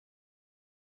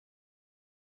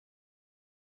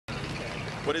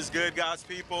What is good, God's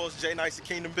people? It's Tre9's, the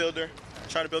Kingdom Builder,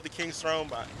 trying to build the King's throne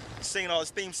by singing all his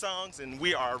theme songs, and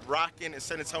we are rocking in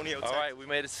San Antonio, Texas. All right, we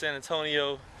made it to San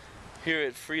Antonio here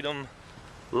at Freedom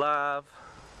Live.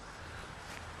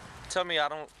 Tell me, I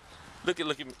don't look at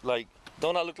like,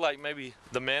 don't I look like maybe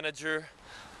the manager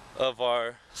of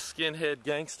our skinhead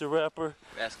gangster rapper?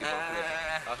 Basketball player,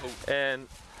 I hope. And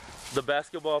the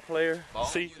basketball player. Ball,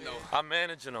 see, you know. I'm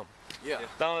managing them. Yeah.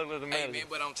 Don't look like the manager. Hey man,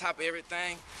 but on top of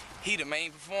everything, he the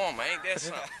main performer. Ain't that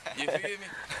something? You feel me?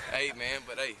 Hey man,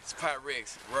 but hey, it's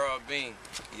Pyrex, Raw Bean.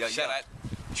 Shout out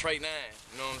Tre9, you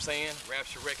know what I'm saying?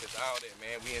 Rapture Records, all that,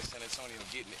 man. We in San Antonio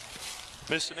getting it.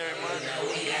 Missionary money.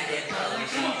 Let go,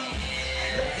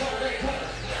 let go,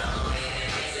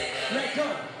 let go. Let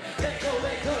go, let go,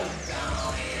 let go.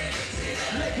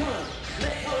 Let go,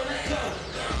 let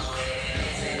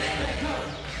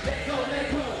go,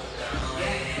 let go.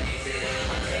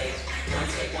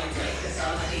 One take, that's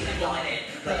all I need, I'm going in.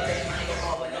 But take mine, go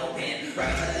all with no pin.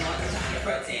 Right to the north, I'm trying to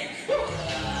pretend. And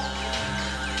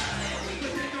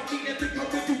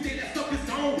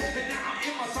now I'm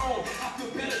in my zone. I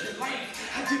feel better than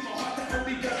life. I give my heart to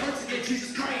only the person that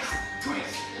Jesus Christ.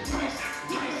 Christ, Christ,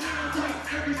 Christ, Christ.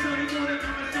 Every Sunday morning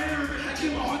I'm a therapist. I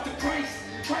give my heart to Christ,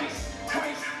 Christ,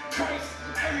 Christ, Christ.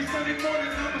 Every Sunday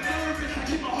morning I'm a therapist. I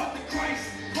give my heart to Christ,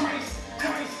 Christ,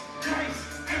 Christ, Christ.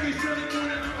 Every Sunday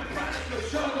morning I'm a product of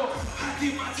struggle. I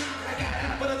did my time, I got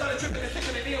out, but I started tripping and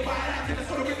sticking and ill. Wide out, and I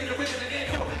started ripping and ripping and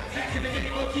then back in the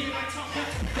game, keep my tongue back.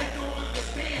 They don't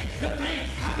understand the thing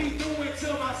I be doing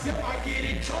to myself. I get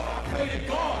in trouble, I pray to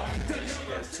God.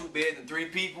 There's 2 beds and 3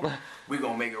 people. We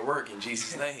gonna make it work in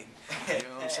Jesus' name. You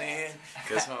know what I'm saying?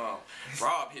 Cause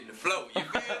Rob hitting the flow. You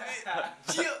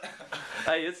feel me?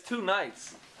 Hey, it's 2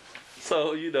 nights.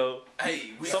 So, you know,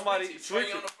 hey, we somebody switch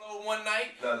it. Trey on the floor one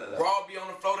night, Rob be on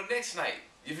the floor the next night.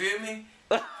 You feel me?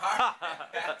 How's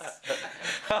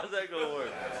that gonna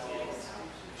work?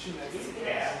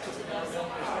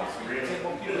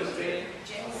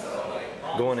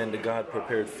 Going into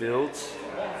God-prepared fields,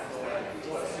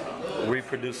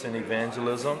 reproducing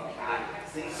evangelism,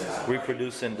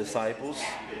 reproducing disciples,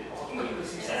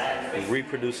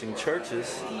 reproducing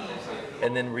churches,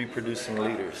 and then reproducing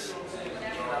leaders.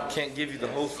 Can't give you the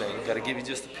whole thing, got to give you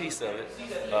just a piece of it.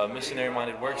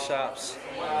 Missionary-minded workshops,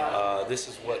 this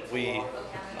is what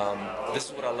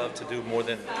I love to do more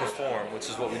than perform, which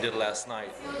is what we did last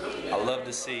night. I love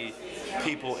to see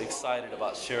people excited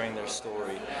about sharing their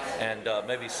story, and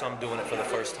maybe some doing it for the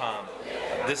first time.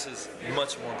 This is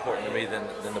much more important to me than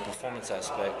the performance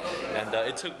aspect, and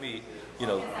it took me, you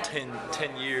know, 10,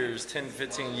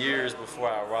 15 years before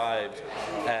I arrived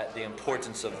at the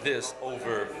importance of this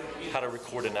over how to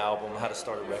record an album, how to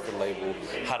start a record label,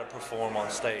 how to perform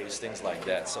on stage, things like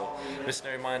that. So,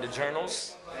 Missionary Minded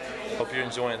Journals, hope you're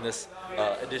enjoying this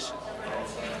edition.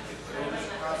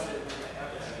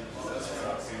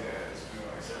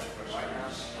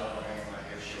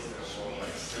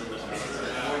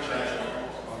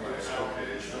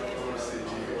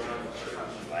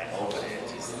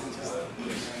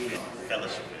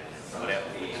 Fellowship, whatever,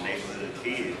 with the neighborhood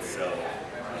kids. So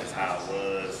that's how it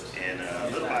was, and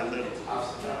little by little,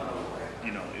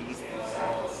 you know, it was.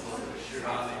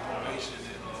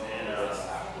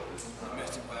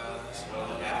 Domestic violence.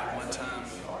 At one time,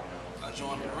 I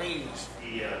joined the Marines,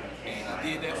 and I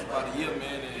did that for about a year,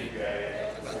 man, and I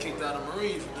got kicked out of the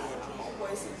Marines for doing drugs.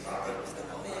 Boys and they was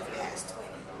gonna live past 20.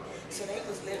 So they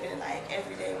was living like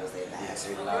every day was their last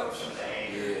real. You know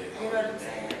what I'm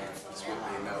saying? That's what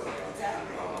they know.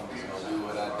 Exactly. I'm just gonna do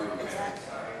what I do, man. Exactly.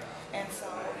 And so,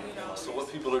 you know. So what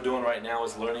people are doing right now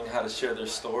is learning how to share their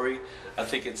story. I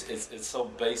think it's so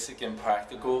basic and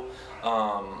practical,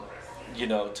 you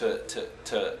know,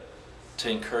 to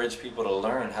encourage people to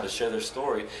learn how to share their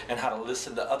story and how to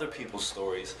listen to other people's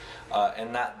stories,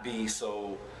 and not be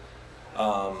so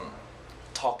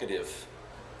talkative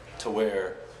to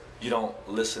where you don't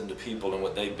listen to people and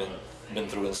what they've been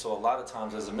through. And so a lot of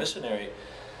times as a missionary,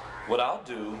 what I'll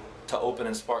do to open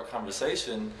and spark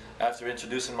conversation after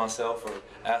introducing myself or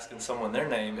asking someone their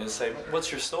name is say,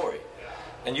 what's your story?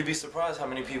 And you'd be surprised how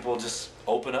many people just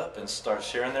open up and start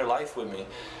sharing their life with me.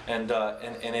 And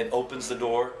it opens the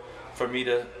door for me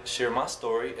to share my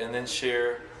story and then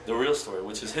share the real story,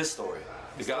 which is his story.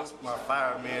 The gospel. My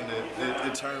fireman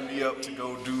that turned me up to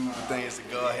go do the things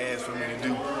that God has for me to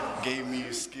do. Gave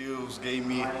me skills, gave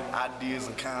me ideas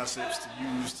and concepts to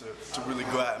use to really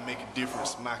go out and make a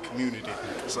difference in my community.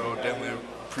 So definitely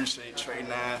appreciate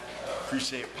Tre9,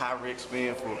 appreciate Pyrex,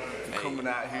 man, for coming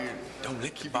out here. Don't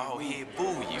let your bald head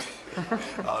fool you.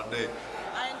 All day.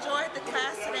 I enjoyed the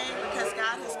class today because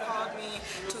God has called me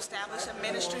to establish establish a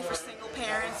ministry for single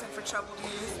parents and for troubled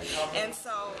youth. And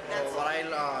so that's what I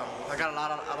got a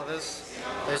lot out of this.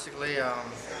 Basically,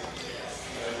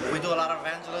 we do a lot of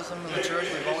evangelism in the church.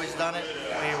 We've always done it.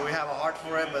 We have a heart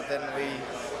for it, but then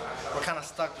we're kind of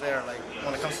stuck there. Like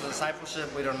when it comes to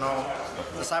discipleship, we don't know.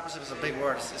 Discipleship is a big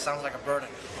word. It sounds like a burden.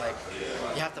 Like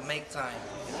you have to make time.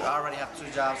 I already have 2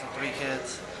 jobs and 3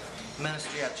 kids.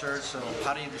 Ministry at church, so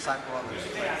how do you disciple others?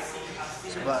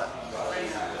 But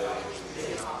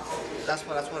that's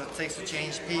what it takes to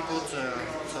change people, to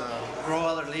grow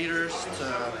other leaders,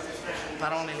 to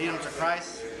not only lead them to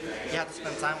Christ. You have to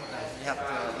spend time with them. You have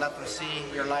to let them see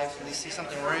your life. They see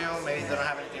something real. Maybe they don't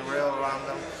have anything real around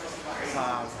them.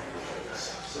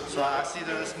 So I see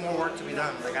there's more work to be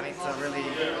done. Like I need to really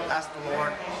ask the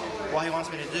Lord what He wants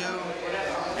me to do,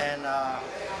 and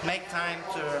make time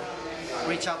to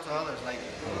reach out to others. Like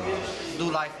do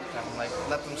life with them. Like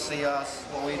let them see us,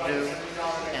 what we do,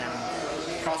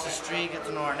 and cross the street, get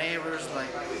to know our neighbors.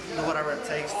 Like do whatever it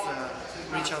takes to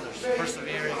reach others,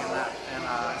 persevering in that. And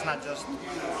it's not just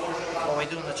what we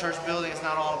do in the church building. It's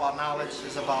not all about knowledge.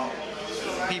 It's about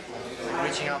people, like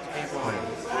reaching out to people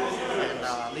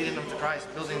and leading them to Christ,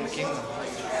 building the kingdom.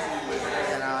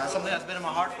 And it's something that's been in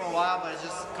my heart for a while, but it's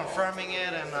just confirming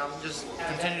it, and just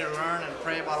continue to learn and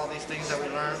pray about all these things that we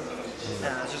learn.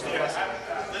 And it's just a blessing.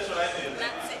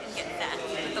 That's it and get that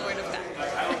with the Word of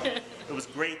God. It was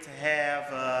great to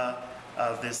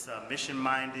have this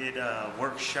mission-minded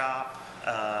workshop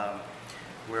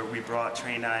where we brought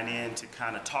Tre9 in to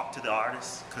kind of talk to the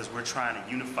artists, because we're trying to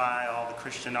unify all the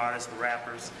Christian artists, the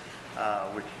rappers.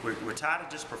 We're tired of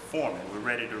just performing. We're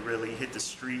ready to really hit the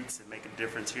streets and make a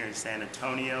difference here in San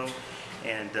Antonio,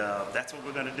 and that's what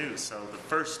we're going to do. So the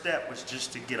first step was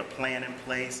just to get a plan in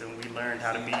place, and we learned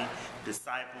how to be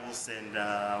disciples, and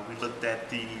we looked at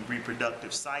the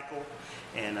reproductive cycle,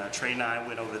 and Tre9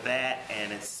 went over that,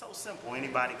 and it's so simple.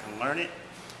 Anybody can learn it.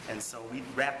 And so we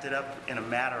wrapped it up in a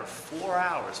matter of 4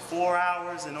 hours. 4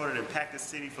 hours in order to impact the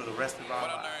city for the rest of our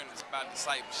lives. What I learned is about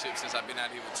discipleship since I've been out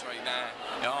here with Tre9.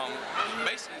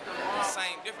 Basically, the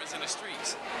same difference in the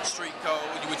streets. Street code,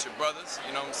 you with your brothers,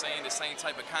 you know what I'm saying? The same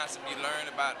type of concept you learn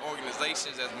about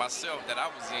organizations as myself that I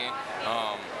was in.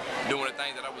 Doing the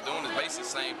things that I was doing is basically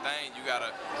the same thing. You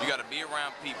gotta be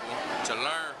around people to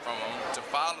learn from them, to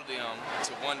follow them,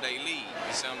 to one day lead.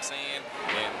 You see what I'm saying?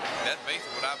 And that's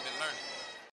basically what I've been learning.